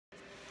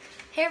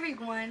Hey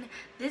everyone,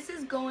 this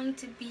is going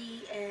to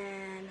be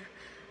an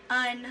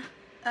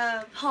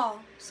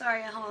haul,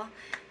 a haul,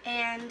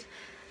 and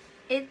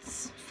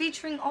it's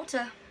featuring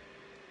Ulta.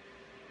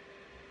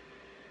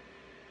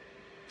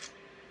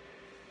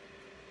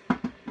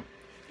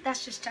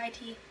 That's just chai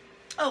tea.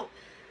 Oh,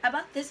 I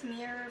bought this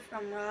mirror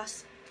from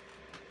Ross,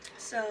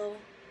 so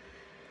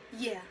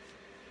yeah,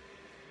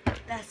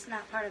 that's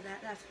not part of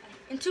that, that's fine.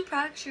 And two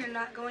products you're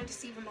not going to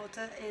see from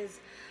Ulta is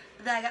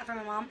that I got from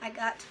my mom. I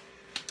got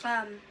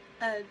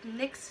a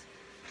NYX,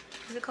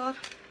 what is it called?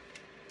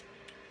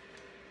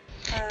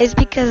 It's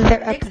because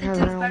they're up NYX in her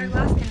Intense room. Butter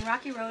Gloss in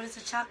Rocky Road. It's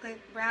a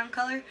chocolate brown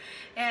color,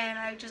 and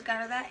I just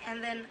got her that.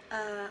 And then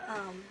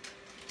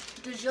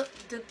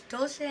the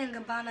Dolce &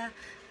 Gabbana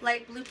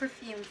light blue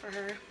perfume for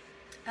her.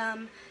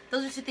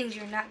 Those are two things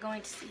you're not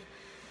going to see.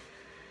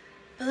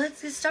 But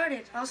let's get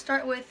started. I'll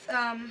start with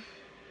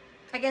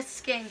I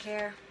guess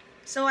skincare.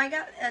 So I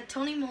got a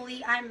Tony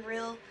Moly I'm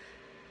Real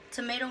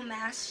tomato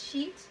mask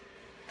sheet,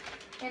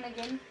 and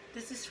again,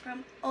 this is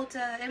from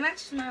Ulta. It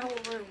matches my whole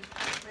room.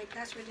 Like,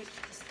 that's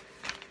ridiculous.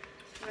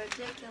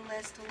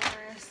 Ridiculous,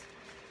 Dolores.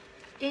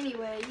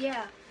 Anyway,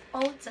 yeah,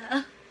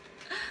 Ulta.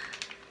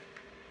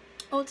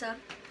 Ulta.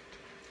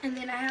 And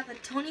then I have a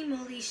Tony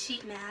Moly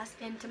sheet mask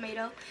in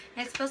tomato,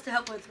 and it's supposed to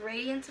help with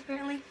radiance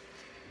apparently.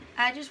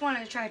 I just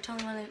wanted to try a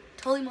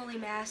Tony Moly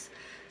mask,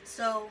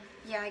 so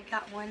yeah, I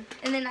got one.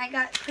 And then I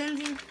got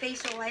cleansing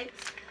facial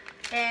wipes,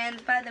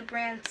 and by the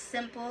brand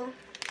Simple.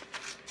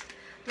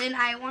 Then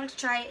I wanted to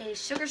try a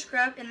sugar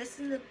scrub, and this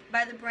is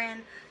by the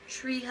brand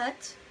Tree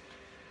Hut.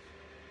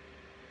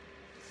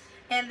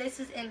 And this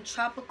is in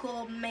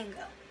Tropical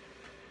Mango.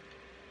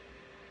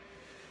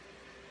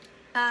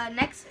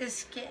 Next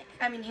is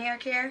hair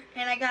care,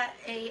 and I got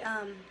a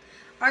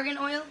argan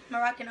oil,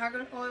 Moroccan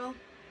argan oil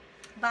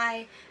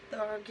by the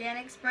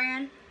Organics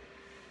brand.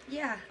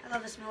 Yeah, I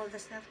love the smell of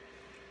this stuff.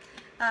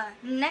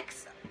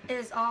 Next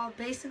is all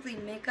basically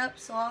makeup,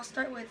 so I'll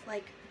start with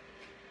like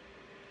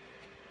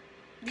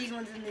these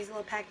ones in these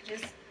little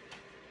packages.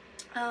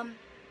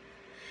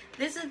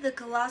 This is the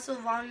Colossal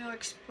Volume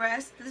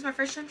Express. This is my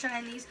first time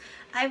trying these.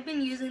 I've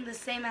been using the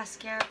same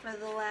mascara for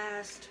the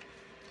last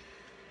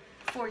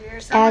 4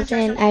 years. So As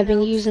in, I've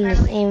been using the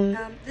same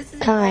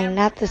kind,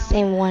 not the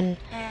same one,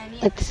 and,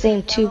 yeah, like the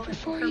same tube for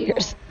 4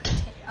 years.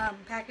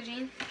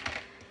 Packaging.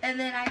 And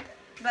then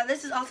but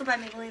this is also by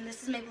Maybelline.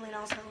 This is Maybelline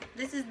also.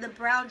 This is the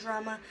Brow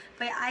Drama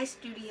by Eye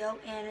Studio,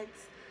 and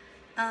it's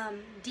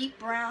deep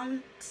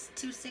brown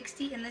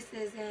 260, and this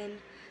is in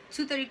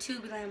 232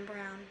 glam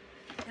brown,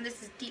 and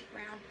this is deep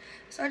brown.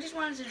 So I just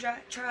wanted to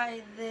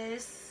try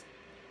this.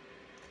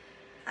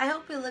 I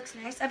hope it looks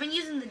nice. I've been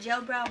using the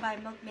gel brow by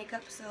Milk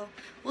Makeup, so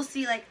we'll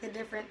see like the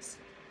difference.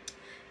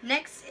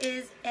 Next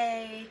is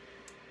a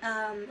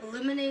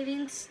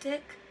illuminating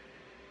stick,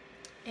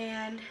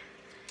 and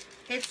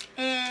it's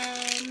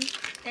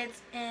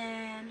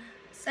in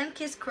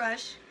Sunkissed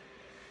Crush,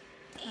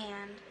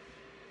 and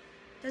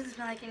doesn't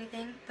smell like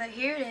anything, but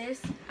here it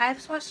is. I've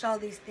swatched all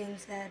these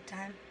things at a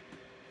time,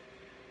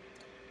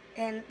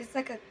 and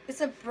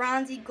it's a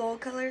bronzy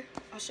gold color.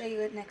 I'll show you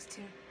it next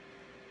to.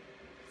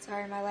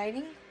 Sorry, my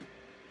lighting,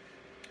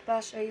 but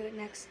I'll show you it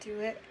next to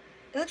it.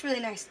 It looks really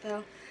nice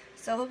though,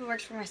 so I hope it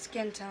works for my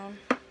skin tone.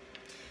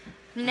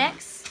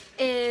 Next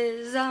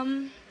is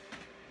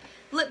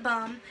lip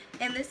balm,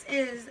 and this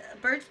is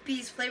Burt's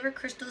Bees Flavor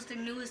Crystals, the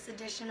newest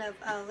edition of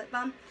lip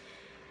balm.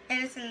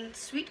 And it's in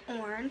sweet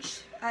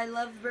orange. I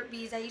love Burt's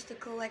Bees. I used to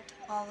collect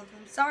all of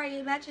them. Sorry,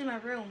 it matches my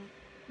room.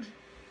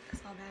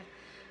 That's not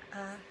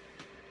bad.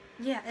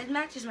 Yeah, it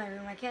matches my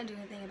room. I can't do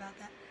anything about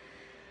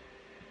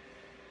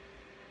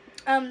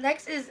that.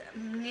 Next is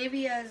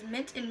Nivea's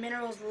Mint and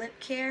Minerals Lip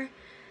Care.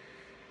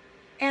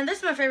 And this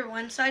is my favorite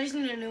one, so I just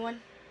need a new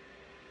one.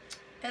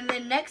 And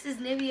then next is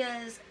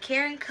Nivea's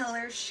Care and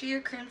Color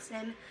Sheer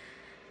Crimson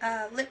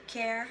Lip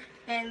Care.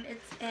 And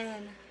it's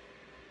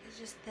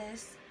just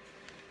this.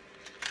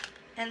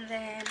 And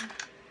then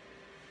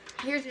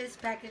here's its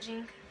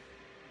packaging.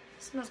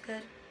 It smells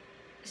good.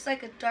 It's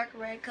like a dark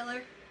red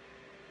color.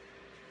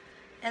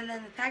 And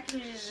then the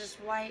packaging is just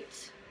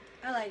white.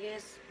 I like it.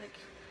 It's like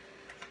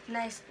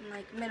nice and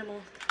like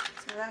minimal.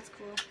 So that's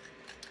cool.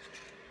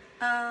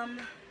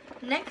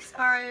 Next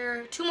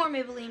are two more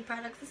Maybelline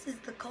products. This is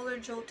the Color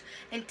Jolt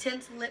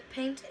Intense Lip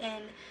Paint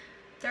in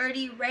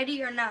 30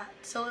 Ready or Not.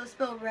 So let's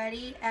spell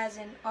ready as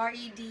in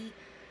REDDY.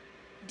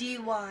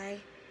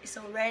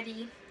 So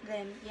ready,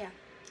 then yeah.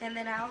 And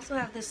then I also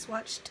have this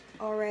swatched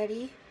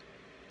already.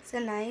 It's a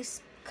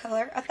nice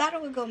color. I thought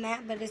it would go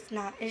matte, but it's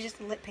not. It's just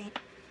a lip paint.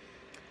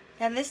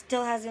 And this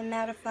still hasn't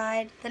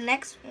mattified. The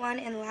next one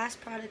and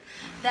last product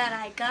that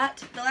I got,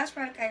 the last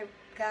product I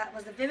got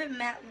was the Vivid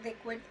Matte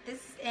Liquid. This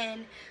is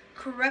in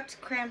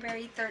Corrupt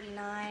Cranberry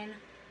 39.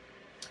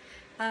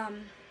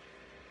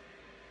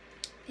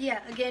 Yeah,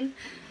 again,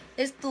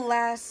 it's the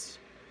last.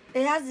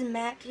 It hasn't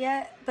matte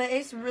yet, but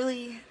it's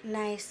really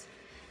nice.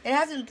 It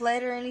hasn't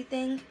bled or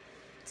anything.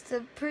 It's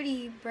a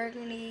pretty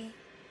burgundy,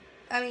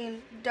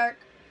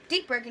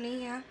 deep burgundy,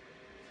 yeah.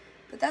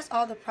 But that's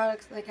all the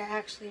products like I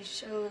actually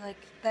show like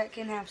that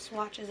can have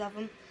swatches of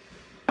them.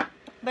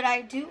 But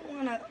I do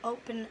want to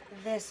open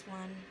this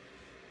one.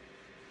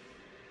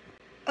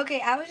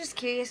 Okay, I was just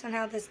curious on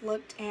how this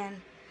looked,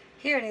 and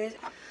here it is.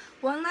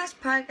 One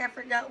last product I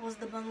forgot was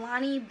the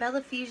Milani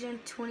Bella Fusion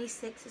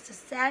 26. It's a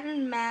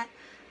satin matte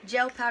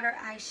gel powder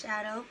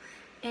eyeshadow,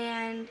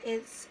 and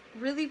it's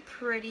really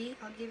pretty.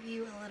 I'll give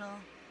you a little.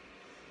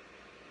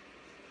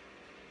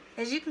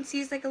 As you can see,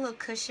 it's like a little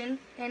cushion,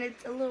 and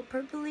it's a little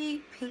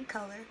purpley pink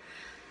color.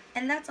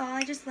 And that's all.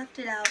 I just left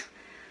it out.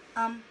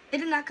 It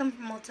did not come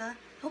from Ulta.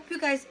 Hope you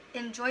guys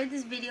enjoyed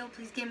this video.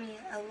 Please give me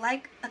a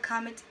like, a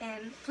comment,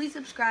 and please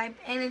subscribe,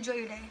 and enjoy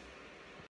your day.